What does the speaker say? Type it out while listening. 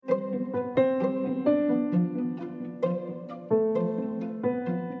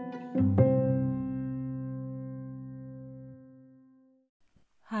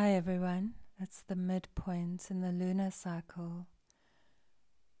midpoint in the lunar cycle,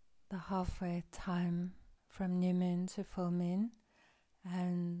 the halfway time from new moon to full moon.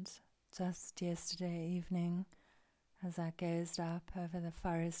 And just yesterday evening, as I gazed up over the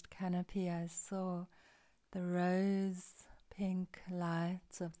forest canopy, I saw the rose pink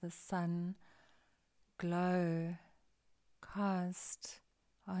light of the sun glow, cast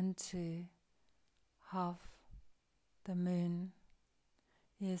onto half the moon.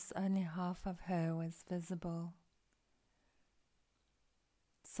 Yes, only half of her was visible.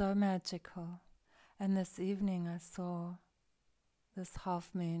 So magical. And this evening I saw this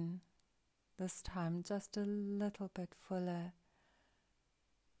half moon, this time just a little bit fuller,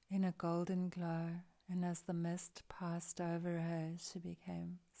 in a golden glow, and as the mist passed over her, she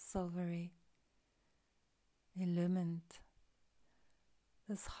became silvery, illumined.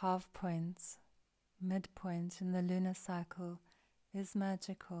 This half point, midpoint in the lunar cycle, is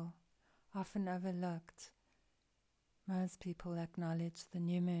magical, often overlooked. Most people acknowledge the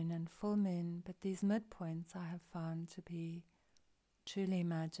new moon and full moon, but these midpoints I have found to be truly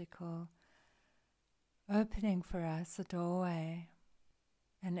magical, opening for us a doorway,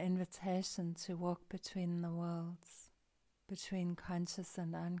 an invitation to walk between the worlds, between conscious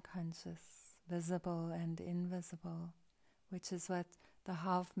and unconscious, visible and invisible, which is what the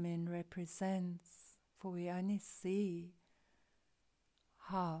half moon represents, for we only see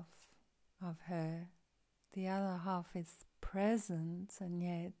half of her. The other half is present and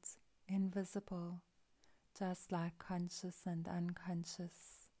yet invisible, just like conscious and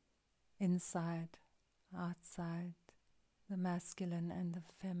unconscious, inside, outside, the masculine and the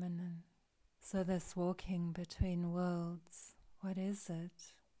feminine. So this walking between worlds, what is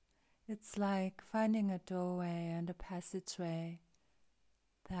it? It's like finding a doorway and a passageway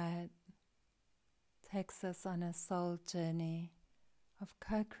that takes us on a soul journey of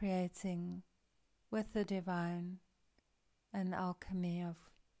co-creating with the divine, an alchemy of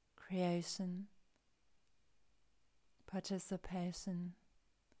creation, participation,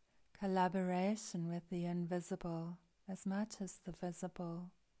 collaboration with the invisible as much as the visible.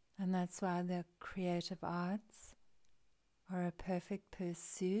 And that's why the creative arts are a perfect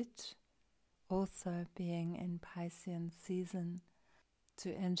pursuit, also being in Piscean season,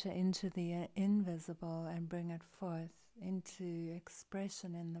 to enter into the invisible and bring it forth into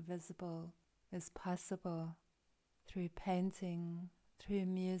expression in the visible is possible through painting, through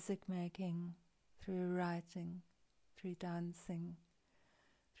music making, through writing, through dancing,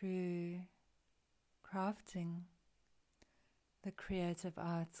 through crafting. The creative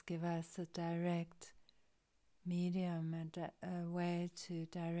arts give us a direct medium, a way to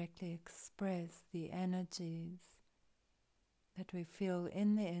directly express the energies that we feel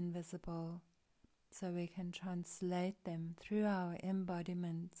in the invisible, so we can translate them through our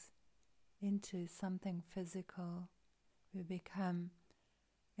embodiment into something physical. We become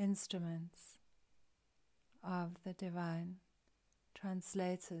instruments of the divine,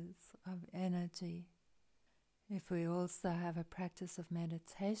 translators of energy. If we also have a practice of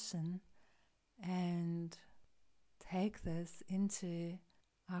meditation and take this into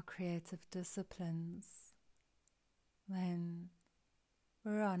our creative disciplines, then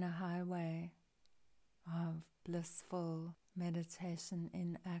we're on a highway of blissful meditation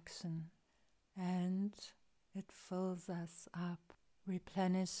in action. And it fills us up,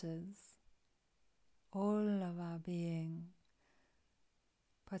 replenishes all of our being,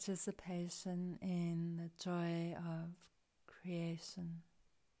 participation in the joy of creation.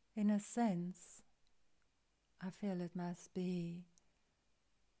 In a sense, I feel it must be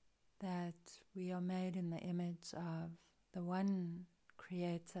that we are made in the image of the one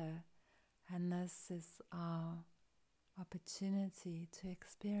Creator, and this is our opportunity to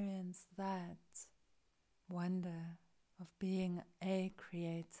experience that wonder of being a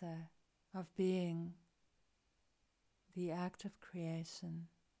creator, of being the act of creation,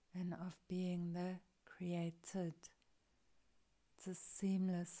 and of being the created. It's a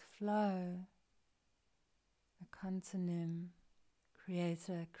seamless flow, a continuum,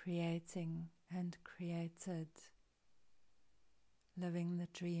 creator creating and created, living the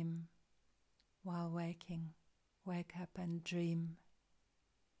dream while waking. Wake up and dream.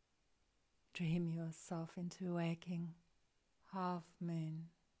 Dream yourself into waking. Half moon,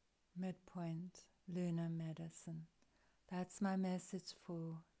 midpoint, lunar medicine. That's my message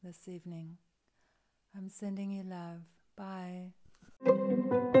for this evening. I'm sending you love. Bye.